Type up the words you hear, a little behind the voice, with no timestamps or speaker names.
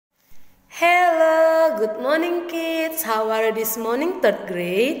Hello, good morning kids. How are you this morning, third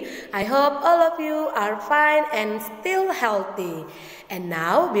grade? I hope all of you are fine and still healthy. And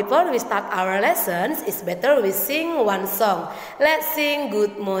now, before we start our lessons, it's better we sing one song. Let's sing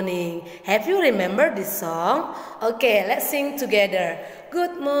Good Morning. Have you remembered this song? Okay, let's sing together.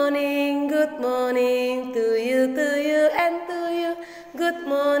 Good morning to you, and to you. Good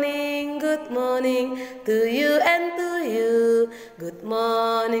morning to you and to you. Good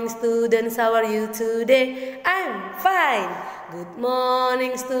morning students, how are you today? I'm fine. Good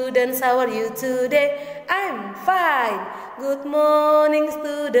morning students, how are you today? I'm fine. Good morning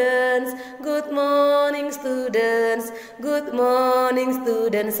students, good morning students. Good morning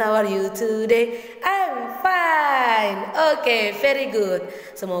students, how are you today? I'm fine. Okay, very good.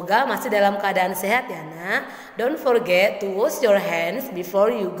 Semoga masih dalam keadaan sehat ya nak. Don't forget to wash your hands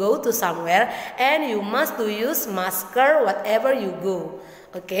before you go to somewhere, and you must to use masker whatever you go.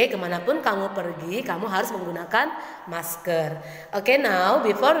 Oke, kemanapun kamu pergi, kamu harus menggunakan masker. Oke, now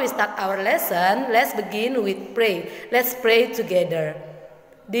before we start our lesson, let's begin with pray. Let's pray together.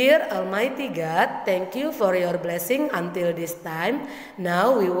 Dear Almighty God, thank you for your blessing until this time.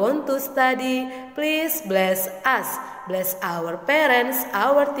 Now we want to study. Please bless us. Bless our parents,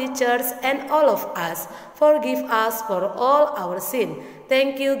 our teachers, and all of us. Forgive us for all our sin.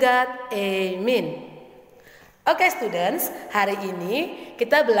 Thank you God. Amen. Oke students, hari ini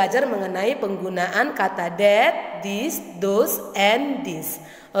kita belajar mengenai penggunaan kata that, this, those, and this.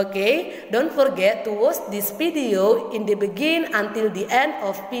 Oke, don't forget to watch this video in the begin until the end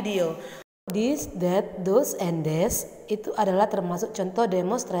of video. This, that, those, and this itu adalah termasuk contoh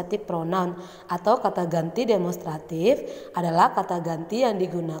demonstratif pronoun atau kata ganti demonstratif adalah kata ganti yang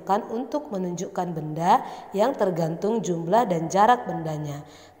digunakan untuk menunjukkan benda yang tergantung jumlah dan jarak bendanya.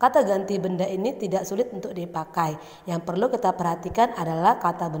 Kata ganti benda ini tidak sulit untuk dipakai. Yang perlu kita perhatikan adalah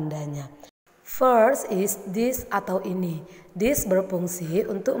kata bendanya. First is this atau ini. This berfungsi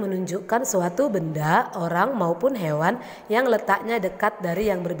untuk menunjukkan suatu benda, orang maupun hewan yang letaknya dekat dari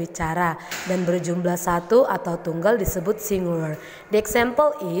yang berbicara dan berjumlah satu atau tunggal disebut singular. The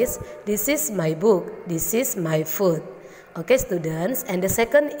example is, this is my book, this is my food. Okay students, and the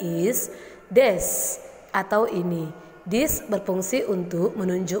second is this atau ini. This berfungsi untuk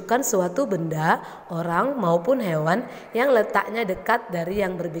menunjukkan suatu benda, orang maupun hewan yang letaknya dekat dari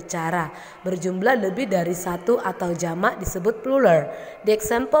yang berbicara. Berjumlah lebih dari satu atau jamak disebut plural. The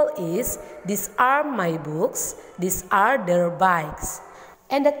example is, these are my books, these are their bikes.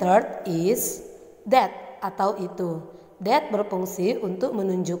 And the third is that atau itu. That berfungsi untuk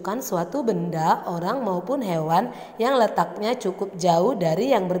menunjukkan suatu benda, orang maupun hewan yang letaknya cukup jauh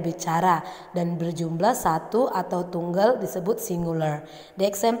dari yang berbicara dan berjumlah satu atau tunggal disebut singular. The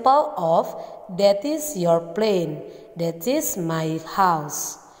example of that is your plane, that is my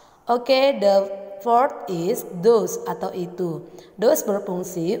house. Okay, the fourth is those atau itu. Those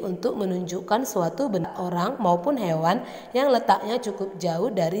berfungsi untuk menunjukkan suatu benda, orang maupun hewan yang letaknya cukup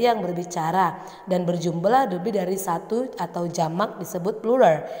jauh dari yang berbicara dan berjumlah lebih dari satu atau jamak disebut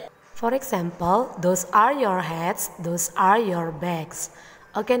plural. For example, those are your hats, those are your bags.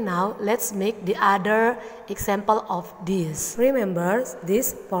 Okay, now let's make the other example of this. Remember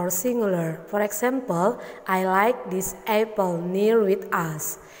this for singular. For example, I like this apple near with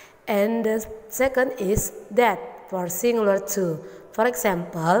us. And the second is that for singular too. For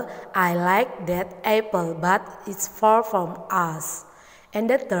example, I like that apple but it's far from us. And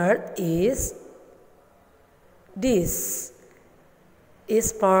the third is this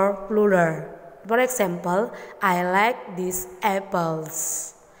is for plural. For example, I like these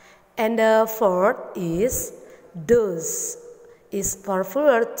apples. And the fourth is those is for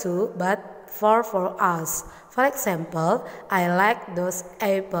plural too but far for us. For example, I like those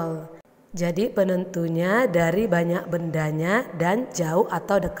apple. Jadi penentunya dari banyak bendanya dan jauh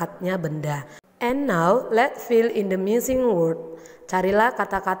atau dekatnya benda. And now let's fill in the missing word. Carilah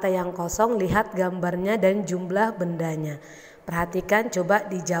kata-kata yang kosong, lihat gambarnya dan jumlah bendanya. Perhatikan, coba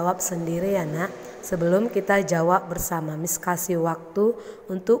dijawab sendiri ya nak. Sebelum kita jawab bersama, Miss kasih waktu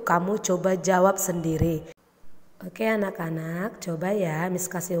untuk kamu coba jawab sendiri. Oke anak-anak, coba ya Miss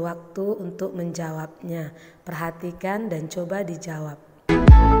kasih waktu untuk menjawabnya. Perhatikan dan coba dijawab.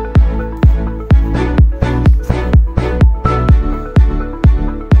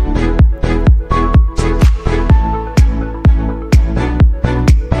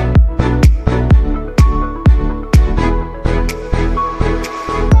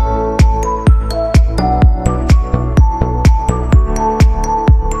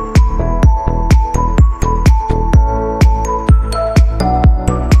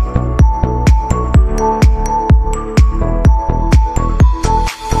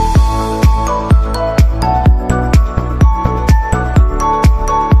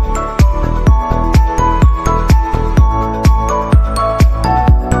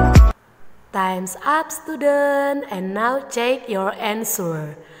 now check your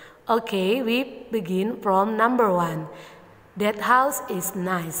answer. Okay, we begin from number 1. That house is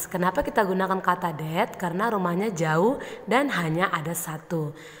nice. Kenapa kita gunakan kata that? Karena rumahnya jauh dan hanya ada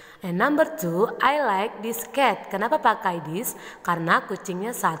satu. And number 2, I like this cat. Kenapa pakai this? Karena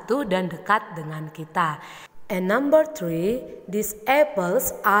kucingnya satu dan dekat dengan kita. And number 3, these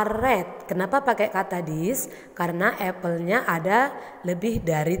apples are red. Kenapa pakai kata this? Karena apple-nya ada lebih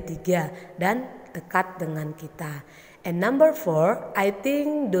dari 3 dan dekat dengan kita. And number 4, I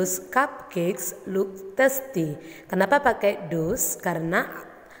think those cupcakes look tasty. Kenapa pakai those? Karena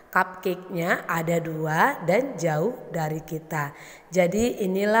cupcake-nya ada 2 dan jauh dari kita. Jadi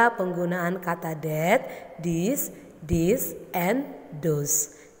inilah penggunaan kata that, this, and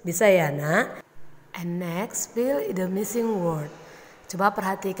those. Bisa ya nak? And next, fill the missing word. Coba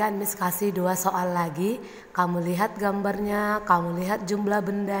perhatikan Miss kasih 2 soal lagi. Kamu lihat gambarnya, kamu lihat jumlah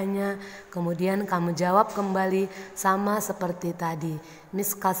bendanya, kemudian kamu jawab kembali sama seperti tadi.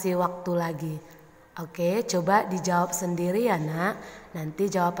 Miss kasih waktu lagi. Oke, coba dijawab sendiri ya nak. Nanti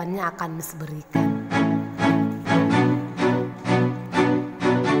jawabannya akan Miss berikan.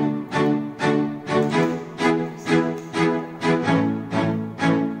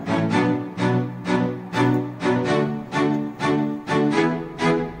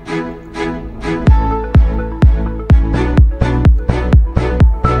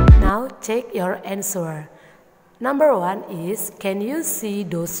 Check your answer. Number 1 is, can you see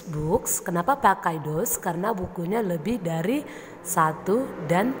those books? Kenapa pakai those? Karena bukunya lebih dari 1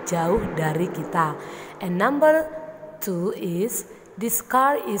 dan jauh dari kita. And number 2 is, this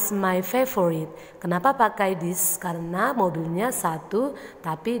car is my favorite. Kenapa pakai this? Karena mobilnya 1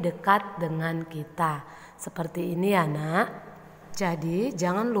 tapi dekat dengan kita. Seperti ini ya nak. Jadi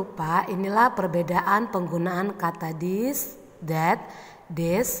jangan lupa inilah perbedaan penggunaan kata this, that,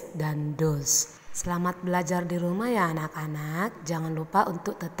 this, dan those. Selamat belajar di rumah ya anak-anak. Jangan lupa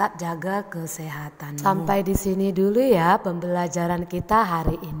untuk tetap jaga kesehatan. Sampai di sini dulu ya pembelajaran kita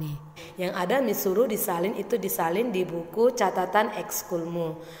hari ini. Yang ada Miss suruh disalin itu disalin di buku catatan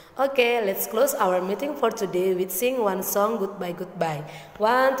ekskulmu. Okay, let's close our meeting for today with sing one song goodbye goodbye.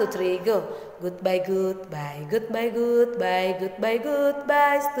 1, 2, 3, go. Goodbye goodbye, goodbye goodbye, goodbye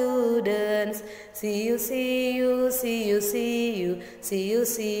goodbye students. See you, see you, see you, see you, see you,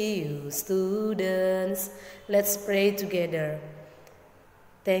 see you students. Let's pray together.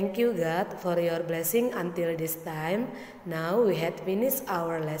 Thank you God for your blessing until this time. Now we had finished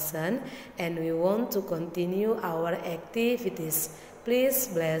our lesson and we want to continue our activities. Please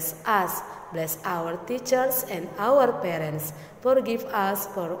bless us, bless our teachers and our parents. Forgive us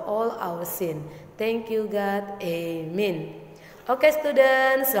for all our sin. Thank you God. Amen. Oke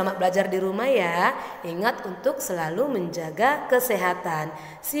students, selamat belajar di rumah ya. Ingat untuk selalu menjaga kesehatan.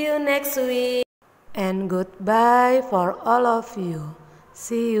 See you next week. And goodbye for all of you.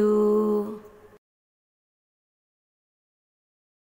 See you.